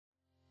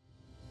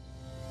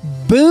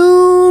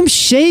Boom,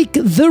 shake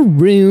the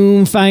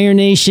room, Fire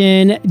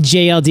Nation.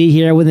 JLD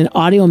here with an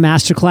audio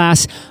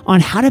masterclass on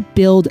how to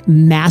build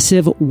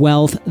massive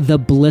wealth the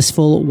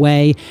blissful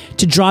way.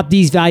 To drop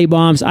these value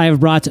bombs, I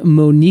have brought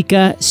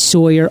Moneeka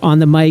Sawyer on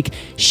the mic.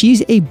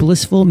 She's a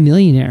blissful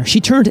millionaire.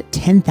 She turned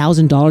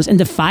 $10,000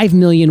 into $5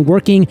 million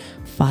working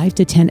 5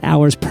 to 10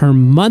 hours per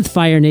month,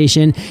 Fire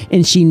Nation.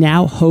 And she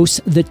now hosts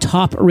the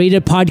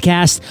top-rated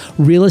podcast,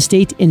 Real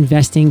Estate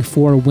Investing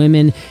for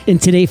Women.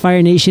 And today,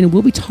 Fire Nation,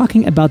 we'll be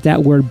talking about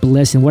that word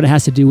bliss and what it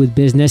has to do with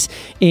business.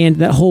 And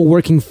that whole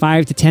working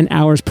 5 to 10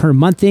 hours per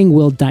month thing,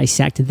 we'll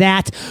dissect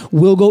that.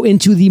 We'll go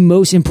into the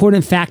most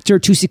important factor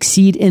to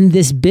succeed in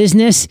this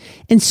business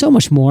and so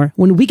much more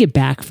when we get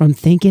back from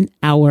thanking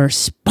our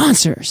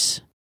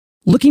sponsors.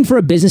 Looking for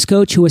a business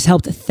coach who has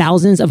helped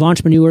thousands of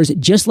entrepreneurs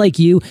just like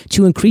you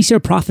to increase their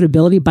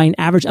profitability by an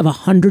average of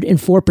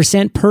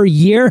 104% per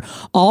year,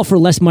 all for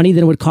less money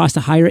than it would cost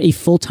to hire a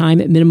full-time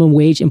minimum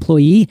wage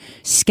employee?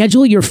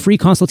 Schedule your free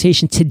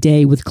consultation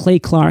today with Clay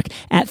Clark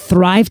at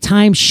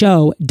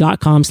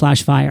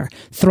thrivetimeshow.com/fire.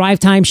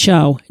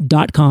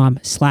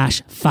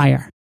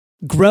 thrivetimeshow.com/fire.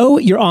 Grow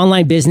your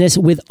online business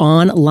with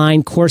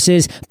online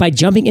courses by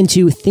jumping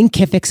into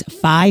Thinkific's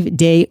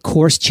 5-day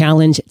course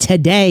challenge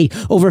today.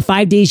 Over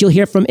 5 days, you'll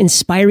hear from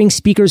inspiring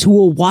speakers who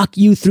will walk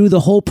you through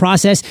the whole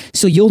process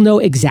so you'll know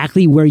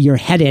exactly where you're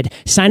headed.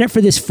 Sign up for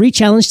this free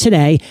challenge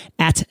today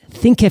at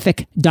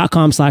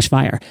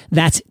thinkific.com/fire.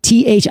 That's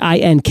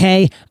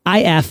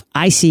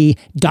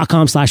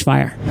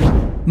THINKIFIC.com/fire.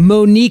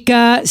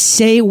 Moneeka,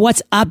 say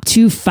what's up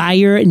to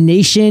Fire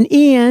Nation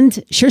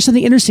and share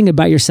something interesting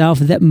about yourself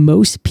that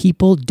most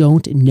people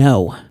don't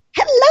know.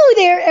 Hello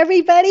there,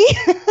 everybody.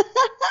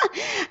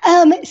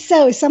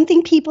 So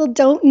something people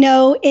don't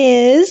know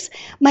is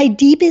my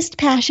deepest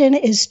passion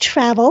is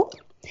travel.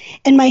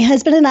 And my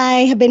husband and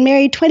I have been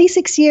married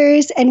 26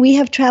 years, and we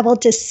have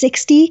traveled to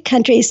 60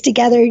 countries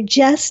together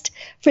just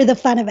for the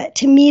fun of it,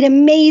 to meet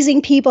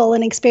amazing people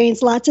and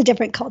experience lots of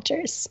different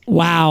cultures.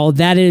 Wow,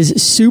 that is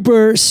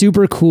super,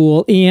 super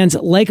cool. And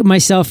like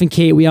myself and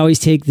Kate, we always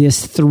take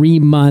this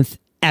 3-month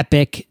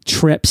epic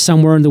trip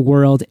somewhere in the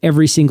world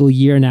every single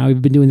year now. We've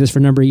been doing this for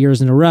a number of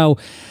years in a row.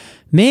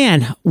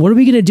 Man, what are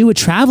we going to do with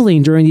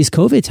traveling during these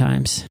COVID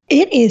times?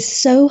 It is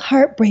so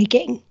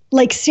heartbreaking.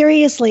 Like,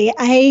 seriously,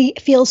 I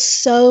feel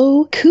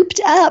so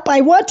cooped up.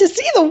 I want to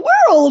see the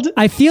world.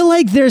 I feel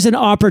like there's an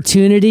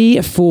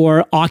opportunity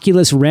for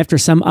Oculus Rift or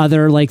some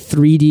other like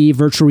 3D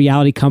virtual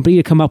reality company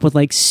to come up with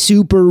like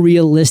super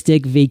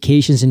realistic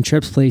vacations and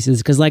trips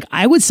places. Cause like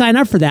I would sign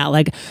up for that.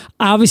 Like,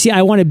 obviously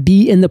I want to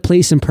be in the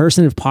place in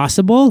person if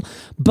possible,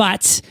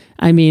 but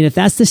I mean, if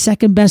that's the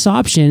second best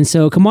option.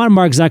 So come on,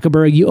 Mark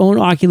Zuckerberg, you own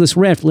Oculus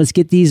Rift. Let's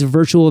get these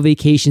virtual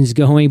vacations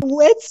going.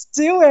 Let's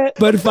do it.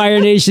 But Fire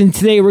Nation,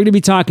 today we're going to be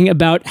talking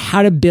about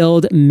how to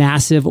build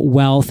massive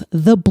wealth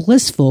the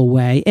blissful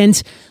way.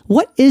 And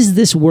what is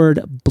this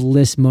word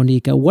bliss,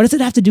 Moneeka? What does it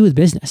have to do with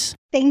business?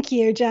 Thank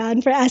you,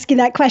 John, for asking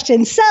that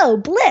question. So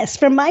bliss,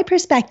 from my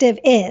perspective,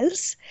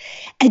 is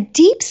a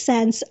deep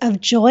sense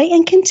of joy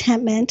and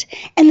contentment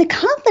and the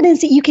confidence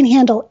that you can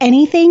handle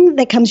anything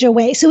that comes your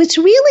way. So it's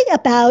really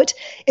about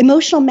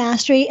emotional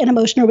mastery and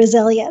emotional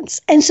resilience.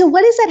 And so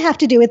what does that have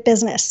to do with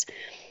business?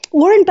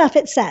 Warren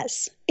Buffett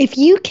says, if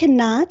you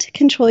cannot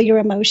control your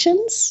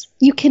emotions,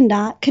 you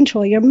cannot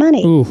control your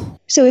money. Ooh.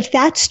 So if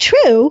that's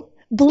true,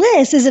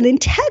 bliss is an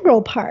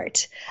integral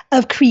part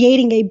of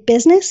creating a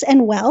business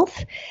and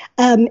wealth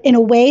in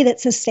a way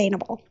that's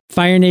sustainable.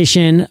 Fire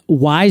Nation,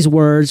 wise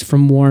words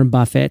from Warren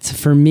Buffett.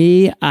 For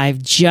me,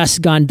 I've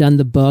just done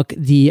the book,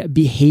 The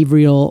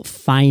Behavioral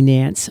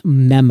Finance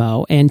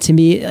Memo. And to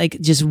me,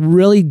 like just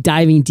really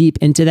diving deep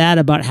into that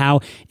about how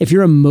if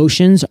your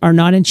emotions are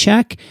not in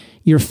check,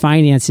 your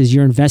finances,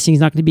 your investing is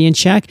not going to be in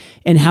check,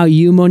 and how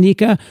you,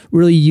 Moneeka,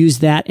 really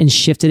used that and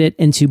shifted it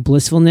into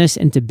blissfulness,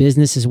 into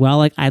business as well.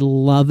 Like, I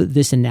love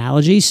this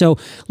analogy. So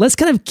let's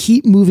kind of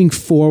keep moving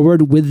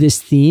forward with this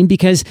theme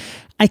because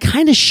I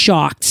kind of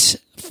shocked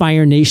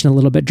Fire Nation a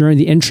little bit during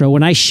the intro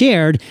when I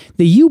shared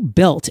that you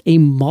built a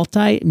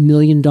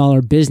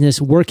multi-million-dollar business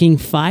working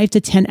 5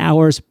 to 10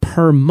 hours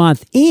per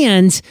month.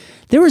 And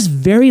there was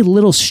very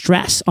little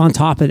stress on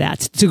top of that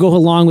to go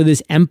along with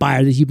this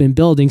empire that you've been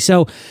building.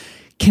 So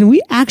can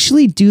we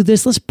actually do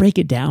this? Let's break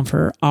it down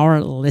for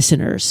our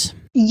listeners.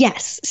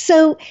 Yes.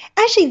 So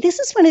actually, this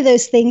is one of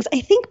those things I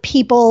think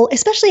people,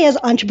 especially as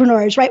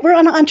entrepreneurs, right? We're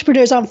on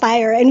Entrepreneurs on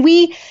Fire, and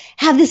we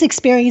have this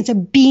experience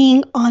of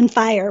being on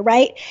fire,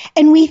 right?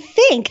 And we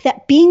think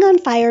that being on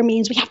fire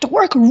means we have to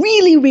work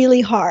really,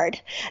 really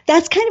hard.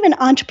 That's kind of an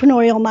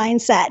entrepreneurial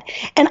mindset.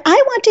 And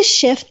I want to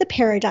shift the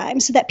paradigm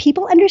so that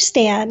people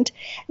understand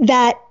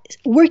that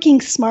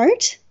working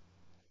smart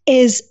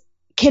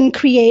can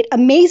create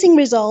amazing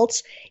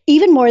results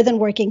even more than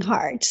working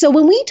hard. So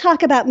when we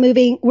talk about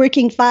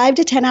working 5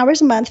 to 10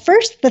 hours a month,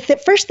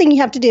 the first thing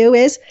you have to do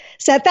is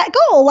set that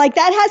goal. Like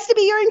that has to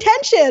be your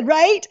intention,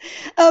 right?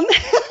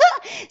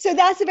 So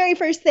that's the very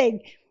first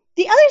thing.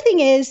 The other thing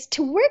is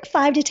to work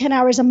 5 to 10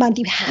 hours a month,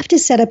 you have to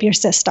set up your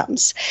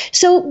systems.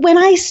 So when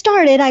I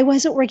started, I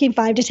wasn't working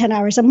 5 to 10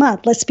 hours a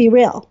month. Let's be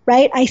real,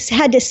 right? I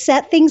had to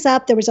set things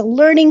up. There was a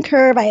learning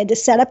curve. I had to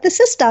set up the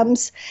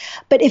systems.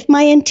 But if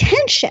my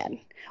intention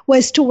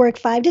was to work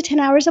 5 to 10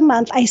 hours a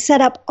month, I set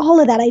up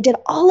all of that. I did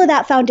all of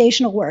that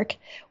foundational work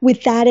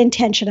with that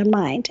intention in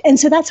mind. And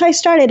so that's how I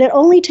started. It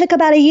only took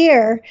about a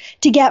year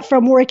to get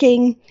from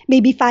working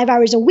maybe 5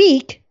 hours a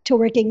week to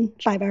working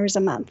 5 hours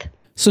a month.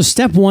 So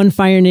step one,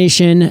 Fire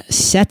Nation,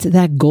 set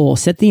that goal,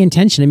 set the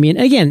intention. I mean,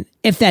 again,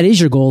 if that is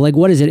your goal, like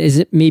what is it? Is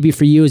it maybe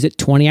for you, is it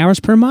 20 hours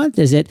per month?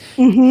 Is it,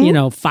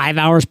 5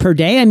 hours per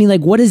day? I mean,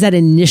 like what is that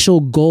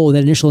initial goal,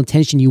 that initial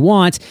intention you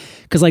want?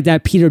 Because like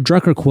that Peter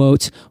Drucker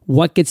quote,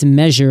 what gets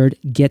measured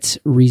gets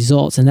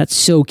results. And that's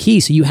so key.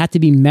 So you have to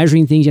be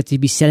measuring things. You have to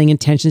be setting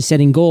intentions,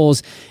 setting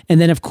goals.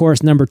 And then of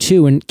course, number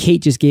two, and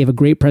Kate just gave a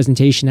great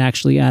presentation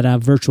actually at a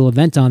virtual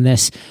event on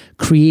this,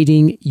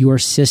 creating your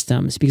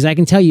systems. Because I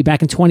can tell you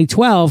back in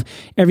 2012,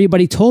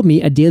 everybody told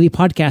me a daily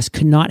podcast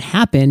could not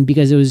happen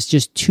because it was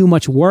just too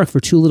much work for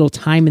too little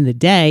time in the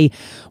day.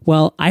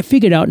 Well, I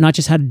figured out not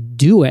just how to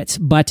do it,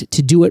 but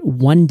to do it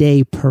 1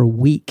 day per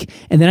week.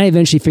 And then I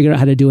eventually figured out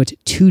how to do it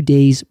 2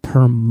 days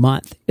per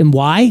month. And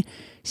why?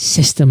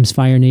 Systems,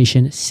 Fire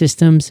Nation.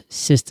 Systems.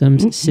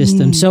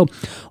 So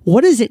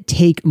what does it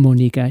take,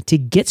 Moneeka, to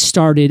get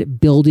started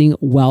building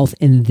wealth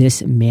in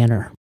this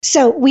manner?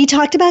 So we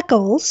talked about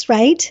goals,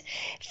 right?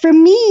 For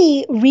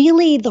me,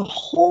 really the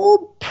whole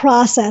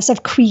process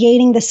of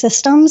creating the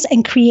systems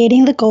and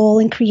creating the goal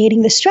and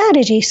creating the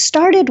strategy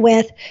started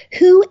with,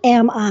 who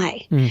am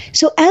I?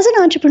 So as an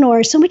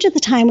entrepreneur, so much of the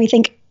time we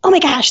think, oh my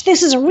gosh,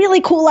 this is a really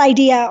cool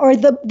idea, or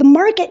the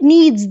market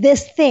needs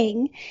this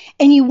thing,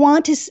 and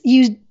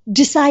you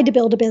decide to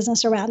build a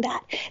business around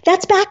that.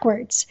 That's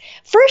backwards.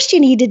 First, you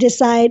need to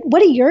decide,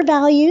 what are your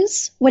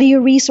values? What are your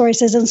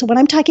resources? And so when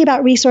I'm talking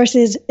about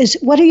resources is,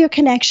 what are your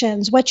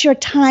connections? What's your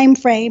time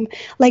frame?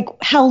 Like,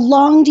 how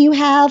long do you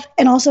have?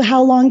 And also,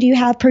 how long do you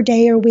have per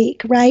day or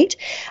week, right?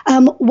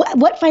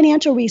 What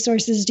financial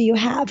resources do you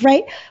have,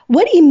 right?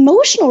 What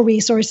emotional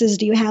resources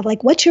do you have?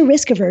 Like, what's your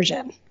risk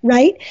aversion,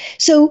 right?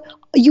 So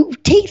you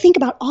think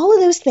about all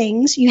of those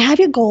things. You have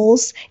your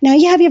goals. Now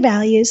you have your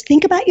values.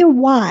 Think about your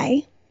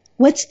why.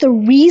 What's the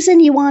reason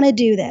you want to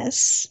do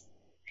this?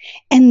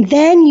 And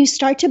then you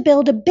start to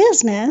build a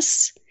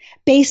business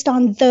based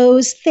on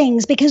those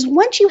things. Because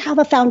once you have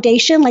a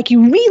foundation, like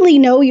you really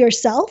know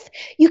yourself,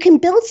 you can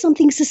build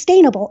something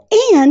sustainable.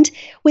 And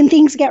when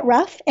things get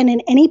rough, and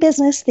in any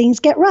business, things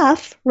get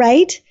rough,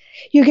 right?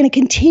 You're going to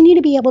continue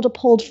to be able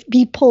to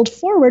be pulled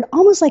forward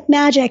almost like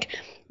magic,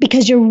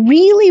 because you're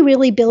really,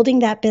 really building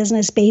that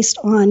business based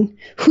on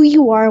who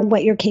you are and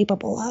what you're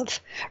capable of,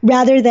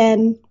 rather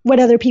than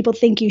what other people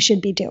think you should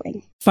be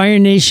doing. Fire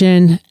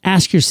Nation,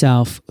 ask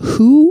yourself,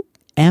 who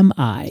am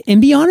I? And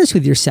be honest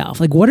with yourself.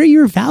 Like, what are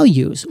your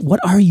values?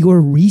 What are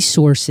your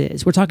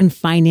resources? We're talking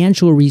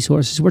financial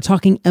resources. We're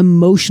talking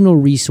emotional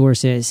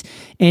resources.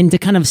 And to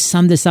kind of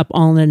sum this up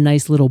all in a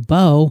nice little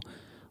bow,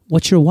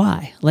 what's your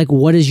why? Like,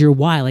 what is your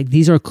why? Like,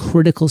 these are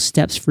critical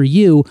steps for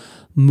you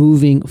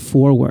moving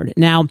forward.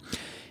 Now,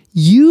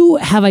 you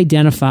have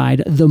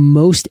identified the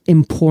most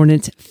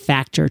important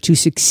factor to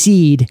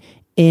succeed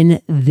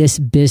in this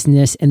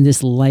business and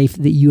this life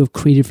that you have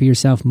created for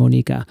yourself,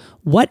 Moneeka.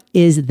 What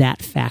is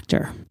that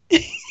factor?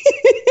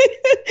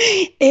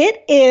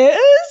 It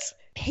is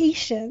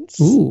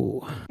patience.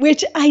 Ooh.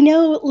 Which I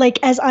know, like,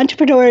 as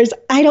entrepreneurs,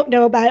 I don't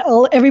know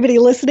about everybody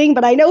listening,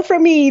 but I know for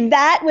me,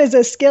 that was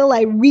a skill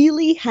I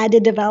really had to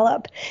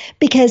develop,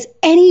 because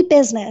any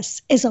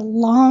business is a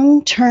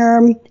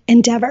long-term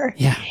endeavor.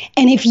 Yeah.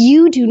 And if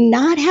you do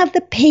not have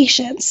the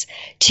patience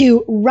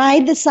to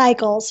ride the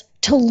cycles,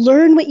 to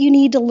learn what you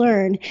need to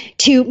learn,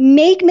 to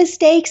make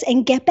mistakes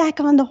and get back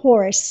on the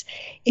horse,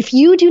 if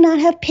you do not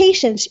have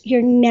patience,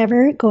 you're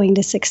never going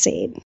to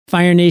succeed.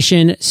 Fire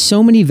Nation,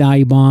 so many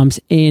value bombs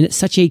in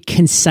such a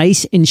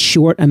concise and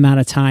short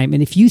amount of time.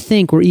 And if you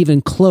think we're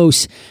even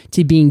close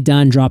to being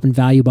done dropping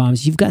value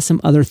bombs, you've got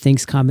some other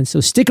things coming.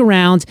 So stick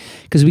around,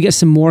 because we got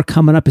some more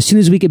coming up as soon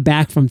as we get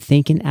back from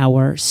thanking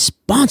our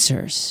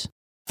sponsors.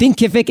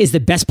 Thinkific is the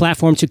best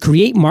platform to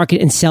create,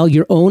 market, and sell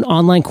your own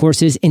online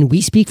courses, and we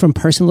speak from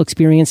personal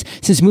experience.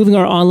 Since moving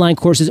our online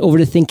courses over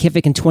to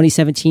Thinkific in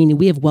 2017,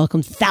 we have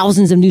welcomed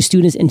thousands of new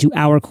students into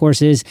our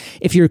courses.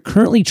 If you're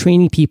currently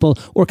training people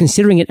or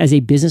considering it as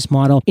a business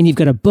model, and you've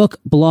got a book,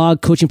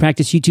 blog, coaching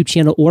practice, YouTube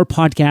channel, or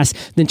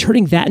podcast, then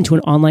turning that into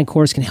an online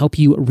course can help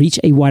you reach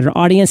a wider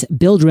audience,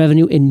 build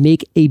revenue, and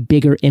make a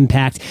bigger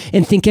impact.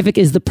 And Thinkific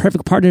is the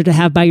perfect partner to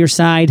have by your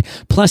side.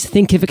 Plus,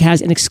 Thinkific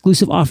has an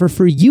exclusive offer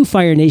for you,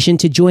 Fire Nation,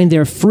 to join join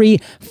their free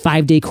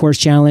 5-day course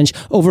challenge.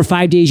 Over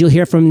 5 days, you'll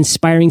hear from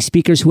inspiring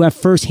speakers who have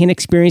firsthand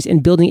experience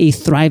in building a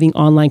thriving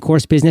online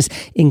course business,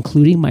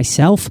 including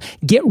myself.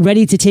 Get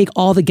ready to take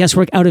all the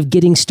guesswork out of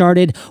getting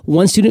started.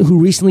 One student who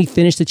recently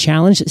finished the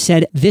challenge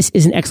said, "This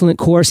is an excellent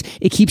course.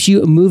 It keeps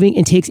you moving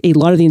and takes a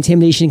lot of the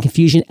intimidation and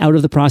confusion out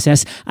of the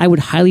process. I would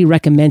highly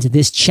recommend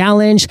this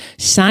challenge."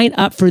 Sign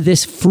up for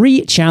this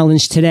free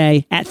challenge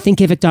today at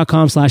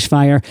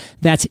thinkific.com/fire.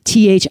 That's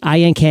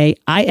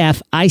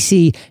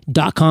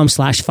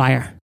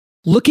THINKIFIC.com/fire.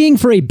 Looking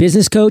for a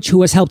business coach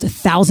who has helped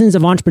thousands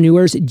of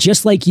entrepreneurs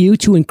just like you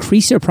to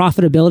increase their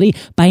profitability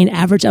by an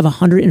average of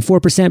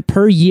 104%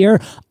 per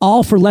year,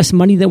 all for less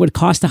money than it would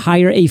cost to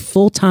hire a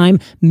full-time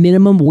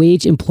minimum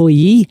wage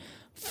employee?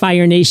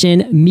 Fire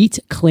Nation, meet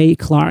Clay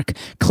Clark.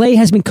 Clay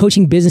has been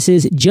coaching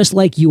businesses just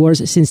like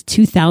yours since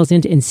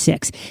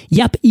 2006.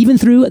 Yep, even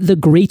through the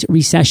Great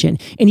Recession.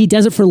 And he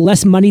does it for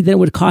less money than it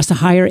would cost to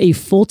hire a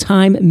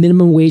full-time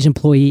minimum wage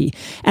employee.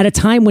 At a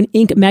time when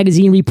Inc.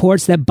 magazine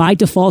reports that by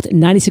default,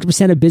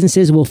 96% of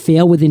businesses will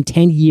fail within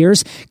 10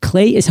 years,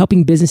 Clay is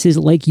helping businesses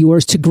like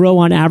yours to grow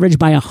on average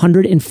by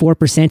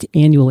 104%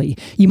 annually.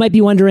 You might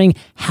be wondering,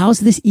 how's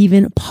this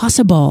even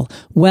possible?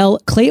 Well,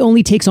 Clay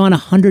only takes on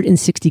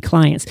 160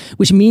 clients,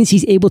 which means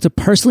he's able to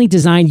personally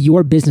design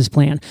your business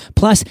plan.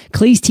 Plus,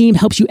 Clay's team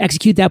helps you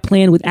execute that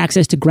plan with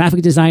access to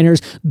graphic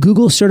designers,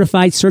 Google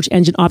certified search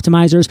engine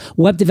optimizers,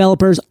 web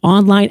developers,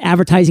 online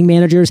advertising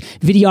managers,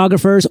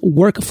 videographers,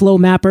 workflow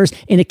mappers,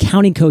 and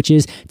accounting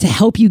coaches to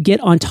help you get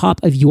on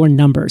top of your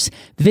numbers.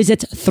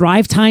 Visit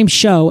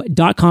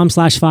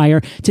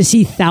thrivetimeshow.com/fire to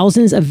see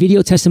thousands of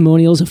video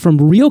testimonials from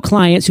real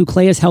clients who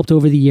Clay has helped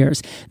over the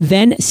years.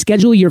 Then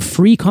schedule your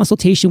free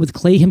consultation with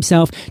Clay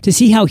himself to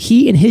see how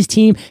he and his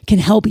team can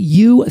help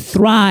you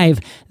thrive.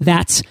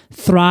 That's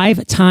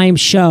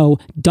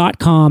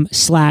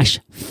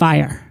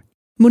thrivetimeshow.com/fire.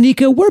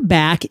 Moneeka, we're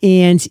back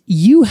and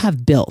you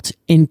have built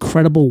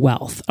incredible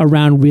wealth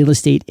around real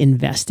estate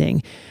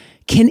investing.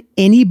 Can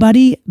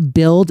anybody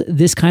build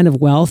this kind of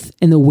wealth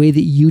in the way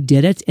that you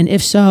did it? And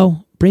if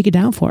so, break it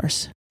down for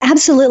us.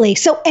 Absolutely.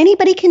 So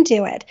anybody can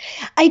do it.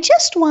 I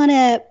just want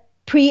to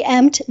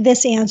preempt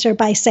this answer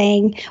by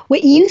saying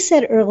what you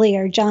said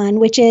earlier, John,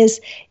 which is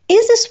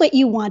this what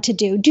you want to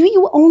do? Do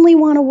you only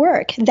want to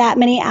work that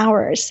many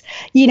hours?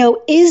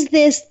 Is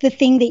this the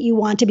thing that you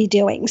want to be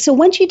doing? So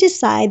once you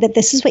decide that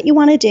this is what you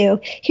want to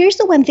do, here's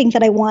the one thing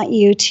that I want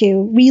you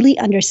to really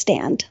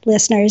understand,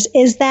 listeners,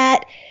 is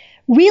that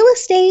real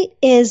estate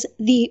is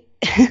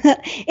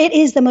it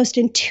is the most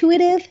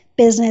intuitive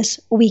business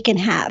we can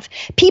have.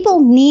 People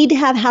need to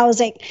have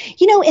housing.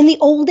 In the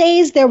old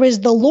days, there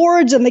was the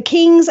lords and the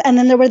kings, and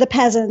then there were the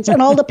peasants,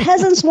 and all the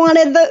peasants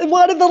wanted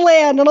the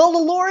land, and all the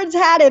lords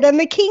had it, and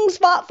the kings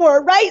fought for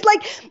it, right?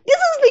 Like, this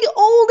is the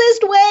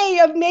oldest way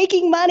of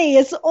making money.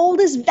 It's the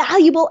oldest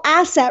valuable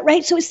asset,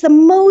 right? So it's the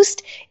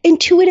most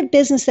intuitive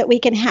business that we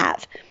can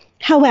have.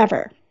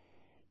 However,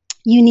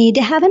 you need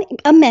to have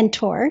a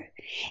mentor.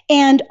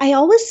 And I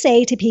always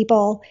say to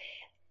people,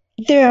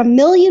 there are a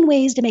million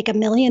ways to make $1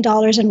 million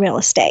in real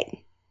estate.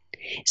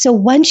 So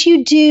once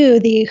you do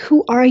the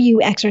who are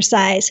you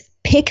exercise,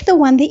 pick the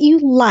one that you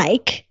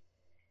like,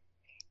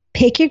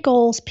 pick your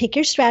goals, pick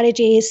your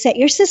strategies, set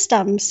your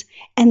systems,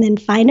 and then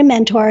find a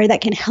mentor that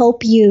can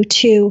help you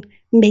to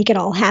make it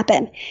all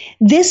happen.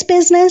 This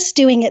business,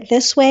 doing it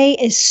this way,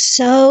 is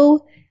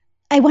so,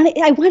 I want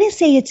to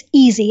say it's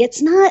easy.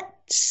 It's not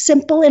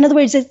simple. In other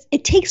words,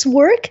 it takes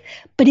work,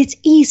 but it's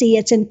easy,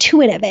 it's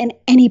intuitive, and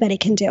anybody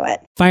can do it.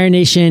 Fire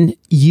Nation,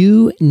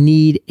 you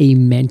need a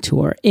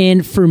mentor.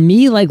 And for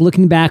me, like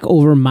looking back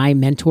over my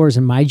mentors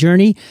and my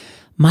journey,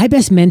 my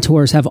best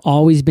mentors have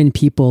always been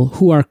people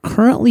who are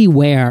currently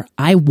where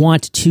I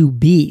want to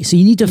be. So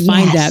you need to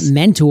find that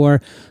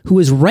mentor who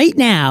is right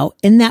now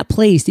in that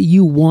place that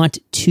you want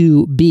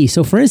to be.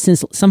 So for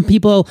instance, some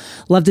people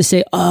love to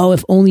say, oh,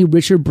 if only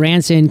Richard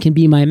Branson can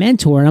be my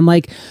mentor. And I'm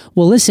like,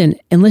 well, listen,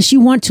 unless you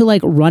want to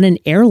like run an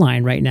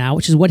airline right now,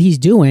 which is what he's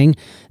doing,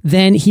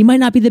 then he might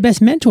not be the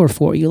best mentor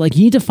for you. Like,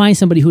 you need to find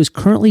somebody who is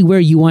currently where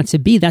you want to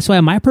be. That's why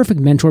my perfect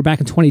mentor back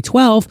in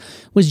 2012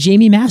 was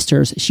Jamie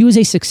Masters. She was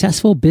a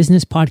successful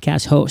business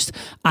podcast host.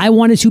 I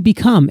wanted to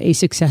become a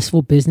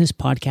successful business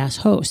podcast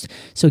host.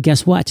 So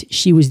guess what?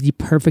 She was the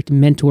perfect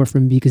mentor for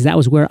me because that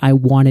was where I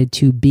wanted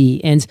to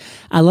be. And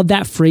I love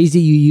that phrase that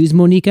you use,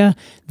 Moneeka.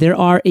 There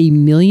are a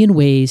million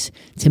ways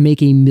to make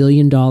 $1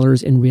 million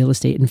in real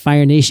estate. In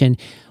Fire Nation,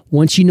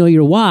 once you know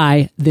your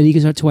why, then you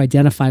can start to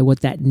identify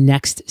what that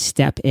next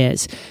step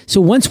is. So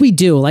once we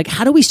do, like,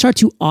 how do we start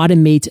to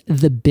automate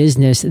the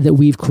business that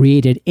we've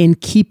created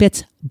and keep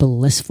it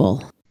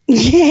blissful?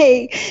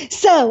 Yay.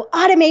 So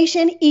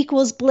automation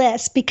equals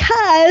bliss,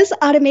 because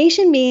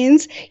automation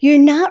means you're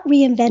not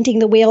reinventing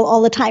the wheel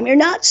all the time. You're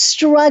not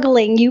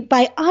struggling.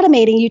 By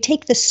automating, you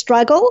take the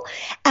struggle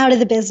out of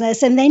the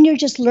business, and then you're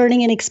just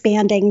learning and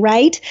expanding,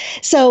 right?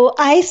 So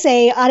I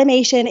say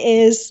automation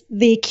is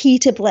the key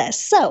to bliss.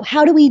 So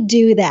how do we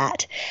do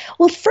that?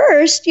 Well,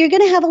 first, you're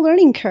going to have a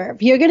learning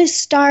curve. You're going to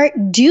start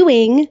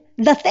doing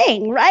the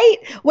thing, right?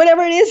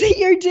 Whatever it is that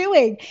you're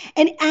doing.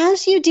 And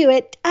as you do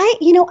it,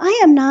 I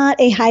am not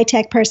a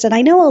high-tech person.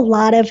 I know a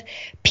lot of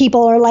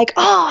people are like,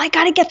 oh, I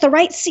got to get the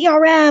right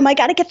CRM. I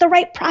got to get the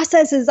right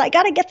processes. I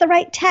got to get the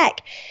right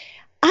tech.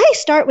 I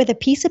start with a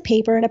piece of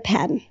paper and a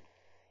pen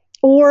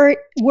or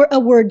a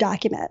Word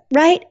document,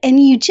 right? And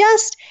you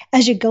just,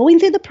 as you're going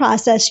through the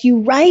process, you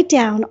write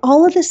down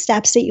all of the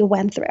steps that you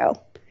went through.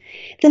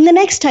 Then the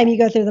next time you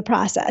go through the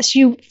process,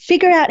 you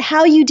figure out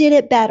how you did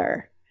it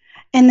better.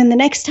 And then the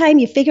next time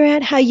you figure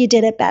out how you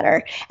did it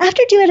better.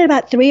 After doing it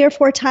about 3 or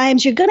 4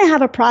 times, you're going to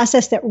have a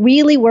process that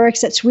really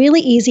works. That's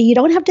really easy. You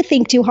don't have to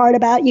think too hard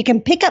about. You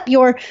can pick up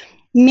your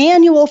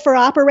manual for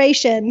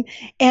operation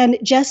and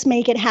just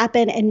make it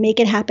happen and make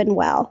it happen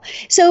well.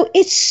 So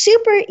it's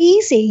super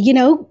easy,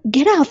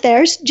 get out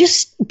there,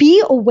 just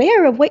be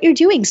aware of what you're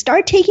doing,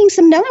 start taking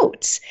some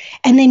notes,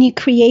 and then you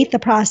create the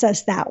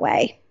process that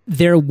way.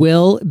 There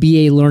will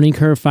be a learning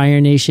curve, Fire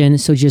Nation.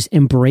 So just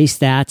embrace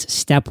that,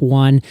 step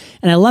one.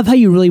 And I love how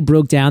you really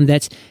broke down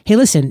that, hey,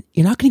 listen,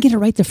 you're not going to get it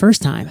right the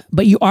first time,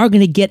 but you are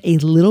going to get a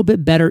little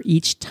bit better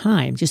each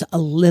time, just a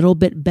little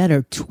bit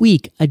better,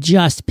 tweak,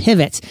 adjust,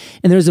 pivot.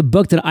 And there's a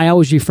book that I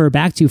always refer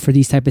back to for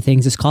these type of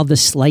things. It's called The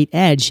Slight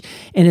Edge.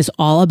 And it's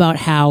all about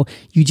how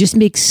you just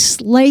make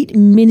slight,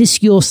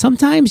 minuscule,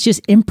 sometimes just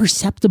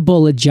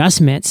imperceptible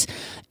adjustments.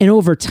 And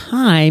over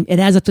time, it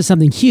adds up to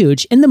something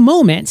huge. In the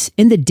moment,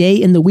 in the day,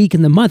 in the week,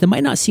 in the month, it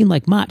might not seem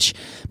like much,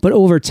 but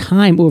over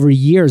time, over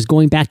years,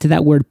 going back to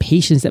that word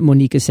patience that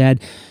Moneeka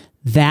said,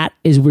 that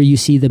is where you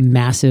see the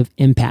massive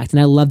impact.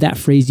 And I love that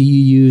phrase that you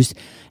used,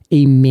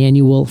 a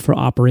manual for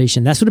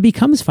operation. That's what it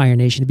becomes, Fire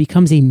Nation. It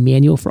becomes a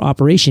manual for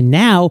operation.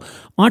 Now,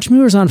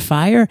 Entrepreneurs on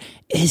Fire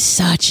is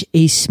such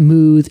a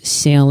smooth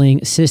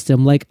sailing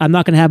system. Like, I'm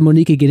not going to have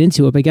Moneeka get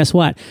into it, but guess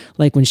what?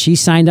 Like, when she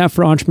signed up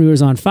for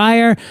Entrepreneurs on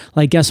Fire,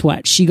 guess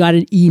what? She got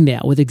an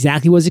email with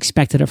exactly what was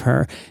expected of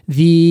her,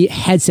 the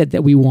headset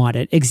that we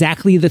wanted,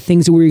 exactly the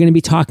things that we were going to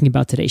be talking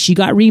about today. She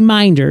got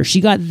reminders.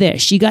 She got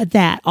this. She got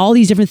that. All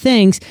these different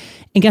things.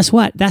 And guess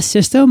what? That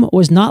system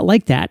was not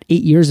like that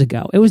 8 years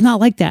ago. It was not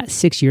like that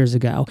 6 years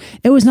ago.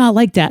 It was not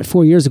like that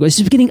 4 years ago. It's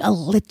just getting a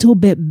little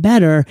bit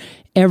better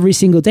every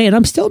single day. And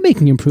I'm still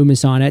making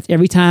improvements on it.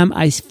 Every time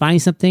I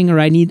find something or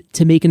I need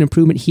to make an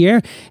improvement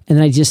here, and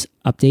then I just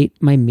update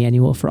my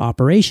manual for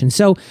operation.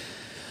 So,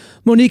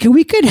 Moneeka,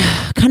 we could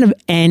kind of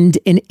end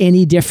in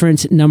any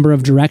different number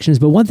of directions.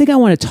 But one thing I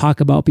want to talk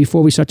about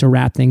before we start to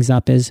wrap things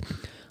up is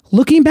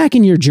looking back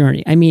in your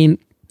journey. I mean,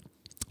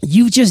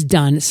 you've just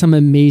done some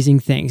amazing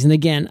things. And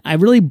again, I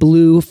really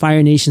blew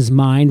Fire Nation's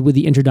mind with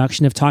the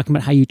introduction of talking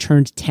about how you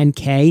turned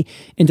 $10K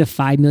into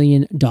 $5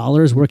 million,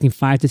 working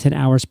 5 to 10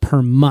 hours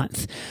per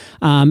month.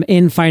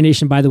 In Fire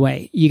Nation, by the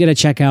way, you got to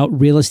check out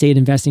Real Estate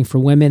Investing for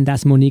Women.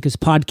 That's Moneeka's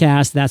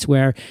podcast. That's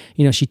where,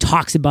 she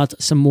talks about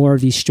some more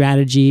of these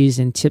strategies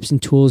and tips and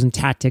tools and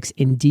tactics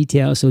in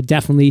detail. So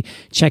definitely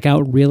check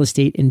out Real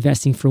Estate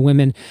Investing for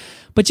Women.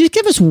 But just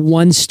give us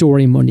one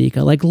story,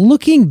 Moneeka, like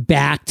looking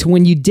back to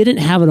when you didn't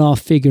have it all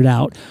figured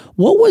out.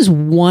 What was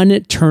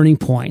one turning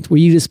point where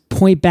you just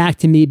point back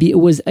to maybe it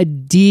was a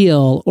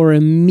deal or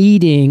a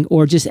meeting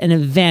or just an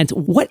event?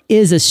 What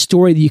is a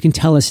story that you can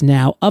tell us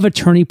now of a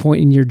turning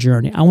point in your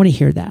journey? I want to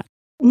hear that.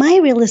 My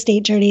real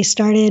estate journey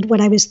started when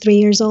I was 3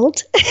 years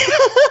old.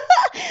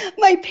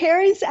 My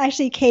parents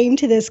actually came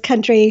to this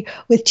country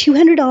with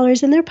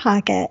 $200 in their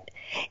pocket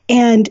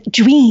and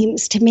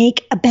dreams to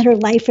make a better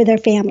life for their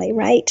family,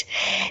 right?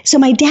 So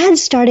my dad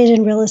started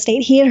in real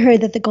estate. He had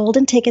heard that the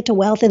golden ticket to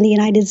wealth in the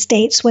United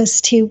States was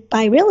to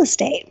buy real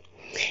estate.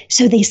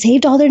 So they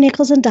saved all their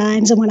nickels and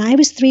dimes. And when I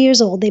was 3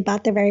 years old, they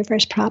bought their very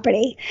first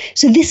property.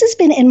 So this has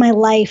been in my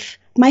life,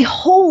 my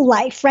whole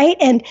life, right?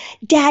 And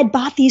Dad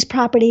bought these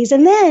properties.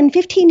 And then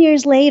 15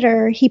 years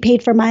later, he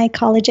paid for my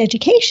college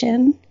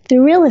education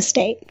through real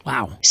estate.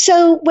 Wow.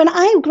 So when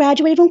I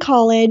graduated from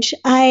college,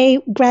 I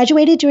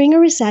graduated during a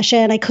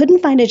recession. I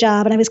couldn't find a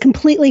job and I was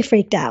completely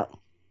freaked out.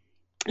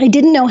 I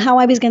didn't know how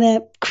I was going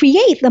to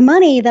create the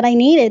money that I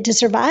needed to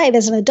survive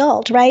as an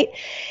adult, right?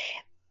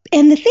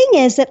 And the thing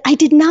is that I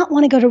did not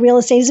want to go to real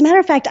estate. As a matter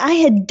of fact, I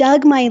had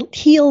dug my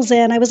heels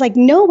in. I was like,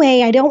 no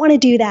way, I don't want to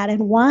do that.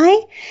 And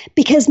why?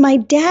 Because my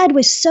dad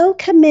was so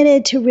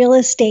committed to real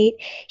estate,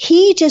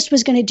 he just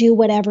was going to do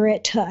whatever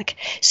it took.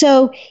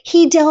 So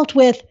he dealt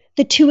with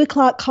the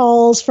 2:00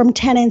 calls from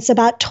tenants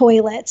about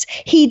toilets.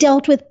 He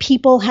dealt with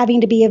people having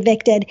to be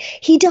evicted.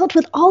 He dealt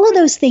with all of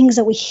those things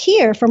that we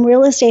hear from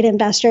real estate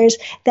investors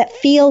that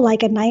feel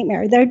like a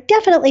nightmare. They're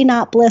definitely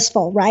not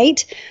blissful,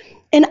 right?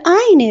 And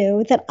I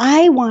knew that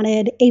I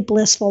wanted a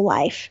blissful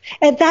life.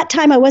 At that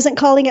time, I wasn't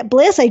calling it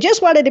bliss. I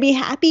just wanted to be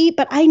happy,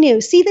 but I knew.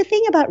 See, the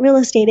thing about real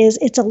estate is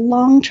it's a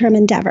long-term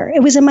endeavor.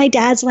 It was in my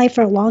dad's life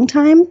for a long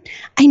time.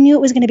 I knew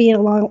it was going to be a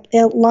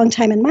long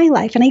time in my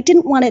life, and I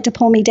didn't want it to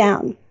pull me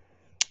down.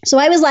 So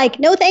I was like,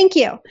 no, thank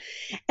you.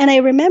 And I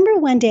remember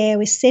one day I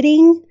was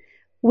sitting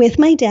with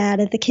my dad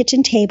at the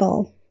kitchen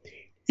table.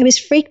 I was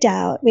freaked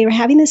out. We were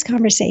having this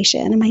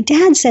conversation, and my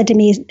dad said to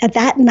me at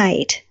that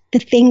night, the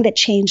thing that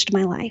changed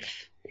my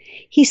life.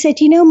 He said,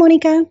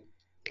 Moneeka,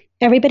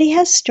 everybody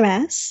has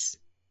stress,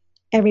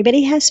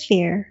 everybody has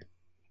fear,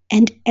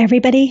 and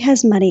everybody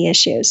has money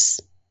issues.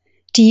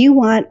 Do you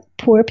want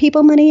poor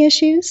people money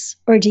issues,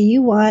 or do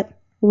you want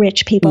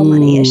rich people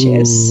money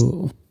issues?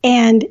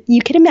 And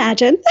you can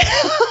imagine,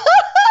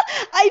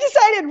 I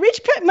decided rich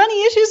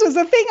money issues was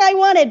the thing I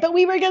wanted, but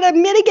we were going to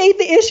mitigate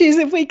the issues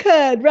if we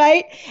could,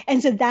 right?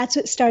 And so that's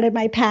what started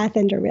my path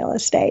into real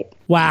estate.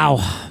 Wow.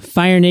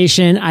 Fire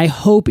Nation, I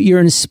hope you're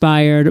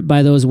inspired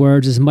by those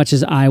words as much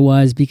as I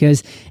was,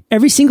 because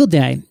every single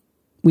day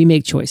we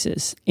make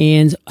choices.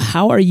 And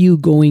how are you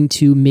going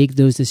to make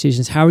those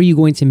decisions? How are you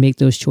going to make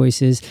those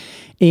choices?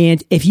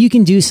 And if you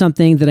can do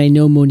something that I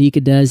know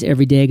Moneeka does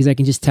every day, because I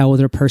can just tell with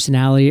her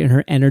personality and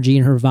her energy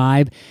and her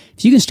vibe,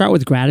 if you can start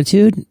with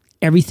gratitude,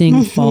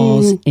 everything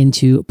falls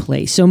into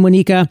place. So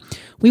Moneeka,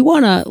 we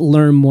want to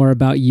learn more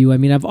about you. I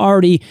mean, I've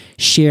already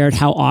shared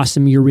how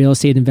awesome your Real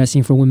Estate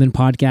Investing for Women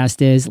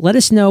podcast is. Let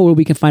us know where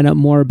we can find out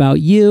more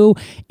about you,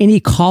 any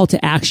call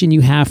to action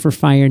you have for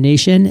Fire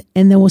Nation,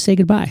 and then we'll say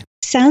goodbye.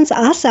 Sounds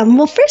awesome.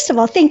 Well, first of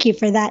all, thank you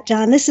for that,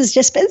 John. This has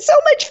just been so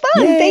much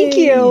fun. Yay. Thank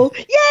you.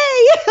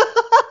 Yay!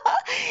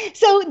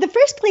 So the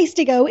first place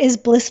to go is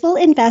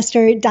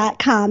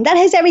blissfulinvestor.com. That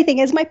has everything.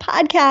 It has my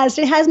podcast.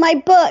 It has my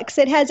books.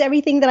 It has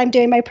everything that I'm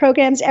doing, my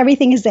programs.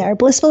 Everything is there.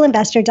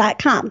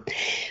 blissfulinvestor.com.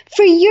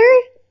 For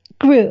your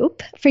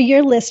group, for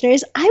your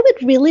listeners, I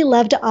would really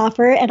love to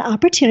offer an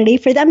opportunity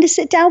for them to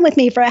sit down with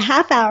me for a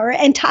half hour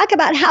and talk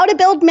about how to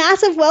build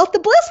massive wealth the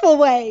blissful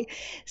way.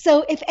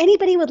 So if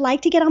anybody would like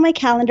to get on my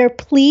calendar,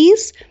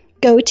 please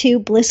go to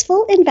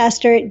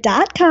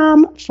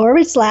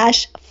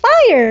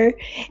blissfulinvestor.com/fire,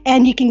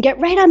 and you can get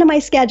right onto my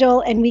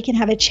schedule and we can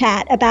have a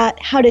chat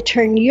about how to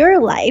turn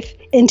your life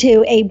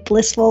into a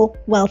blissful,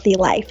 wealthy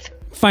life.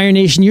 Fire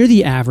Nation, you're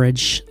the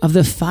average of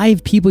the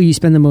 5 people you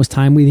spend the most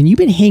time with, and you've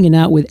been hanging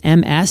out with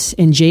MS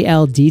and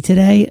JLD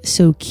today,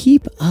 so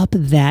keep up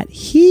that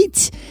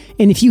heat.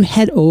 And if you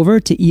head over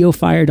to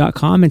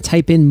eofire.com and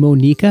type in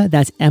Moneeka,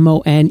 that's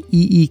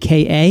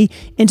Moneeka,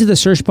 into the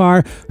search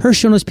bar, her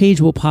show notes page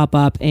will pop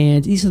up,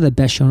 and these are the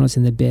best show notes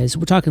in the biz.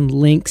 We're talking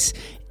links,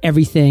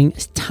 everything,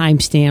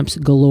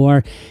 timestamps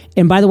galore.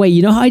 And by the way,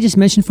 you know how I just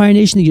mentioned, Fire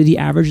Nation, that you're the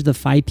average of the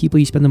 5 people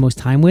you spend the most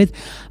time with?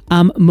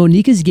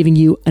 Moneeka is giving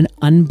you an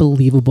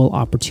unbelievable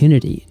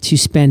opportunity to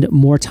spend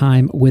more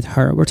time with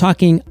her. We're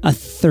talking a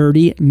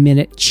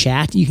 30-minute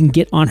chat. You can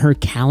get on her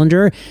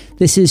calendar.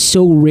 This is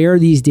so rare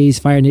these days,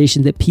 Fire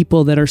Nation, that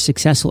people that are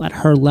successful at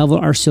her level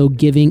are so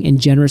giving and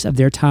generous of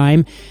their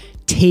time.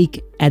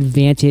 Take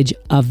advantage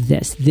of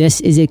this. This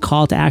is a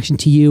call to action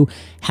to you.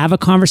 Have a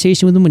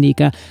conversation with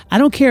Moneeka. I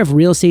don't care if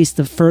real estate is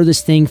the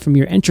furthest thing from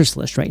your interest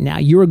list right now.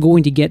 You are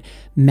going to get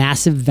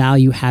massive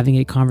value having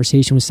a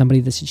conversation with somebody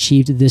that's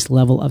achieved this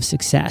level of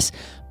success.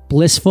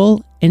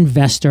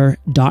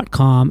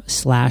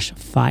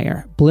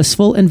 blissfulinvestor.com/fire.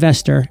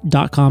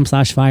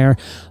 blissfulinvestor.com/fire.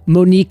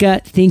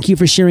 Moneeka, thank you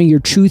for sharing your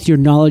truth, your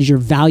knowledge, your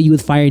value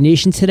with Fire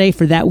Nation today.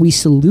 For that, we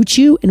salute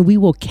you, and we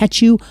will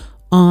catch you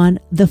on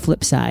the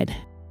flip side.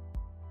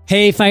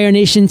 Hey, Fire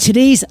Nation.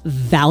 Today's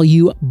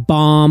value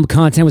bomb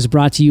content was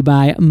brought to you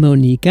by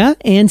Moneeka.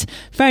 And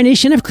Fire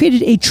Nation, I've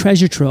created a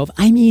treasure trove.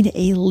 I mean,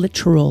 a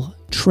literal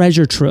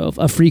treasure trove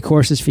of free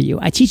courses for you.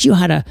 I teach you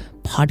how to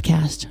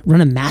podcast,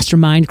 run a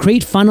mastermind,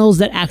 create funnels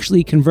that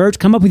actually convert,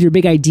 come up with your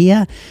big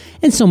idea,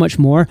 and so much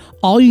more.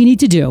 All you need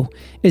to do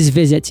is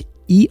visit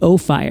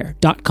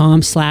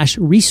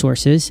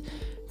eofire.com/resources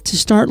to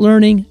start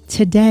learning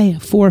today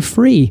for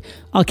free.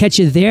 I'll catch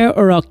you there,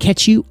 or I'll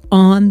catch you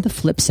on the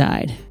flip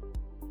side.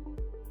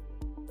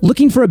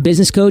 Looking for a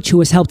business coach who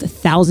has helped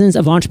thousands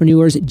of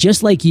entrepreneurs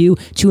just like you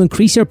to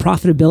increase their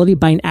profitability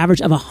by an average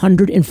of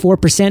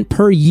 104%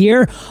 per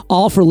year,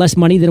 all for less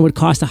money than it would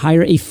cost to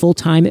hire a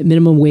full-time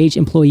minimum wage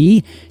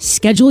employee?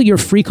 Schedule your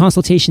free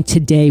consultation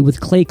today with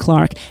Clay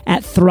Clark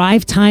at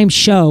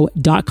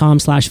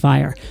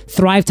thrivetimeshow.com/fire.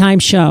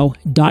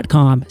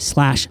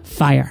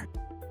 thrivetimeshow.com/fire.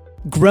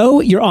 Grow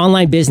your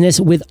online business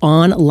with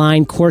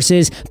online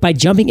courses by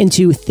jumping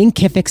into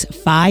Thinkific's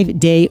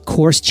 5-day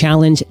course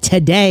challenge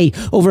today.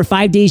 Over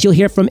 5 days, you'll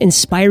hear from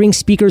inspiring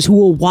speakers who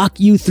will walk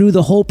you through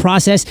the whole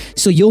process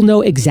so you'll know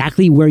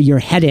exactly where you're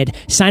headed.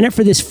 Sign up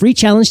for this free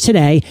challenge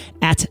today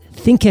at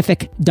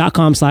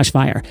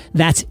thinkific.com/fire.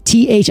 That's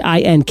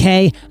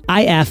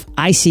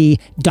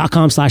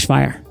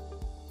THINKIFIC.com/fire.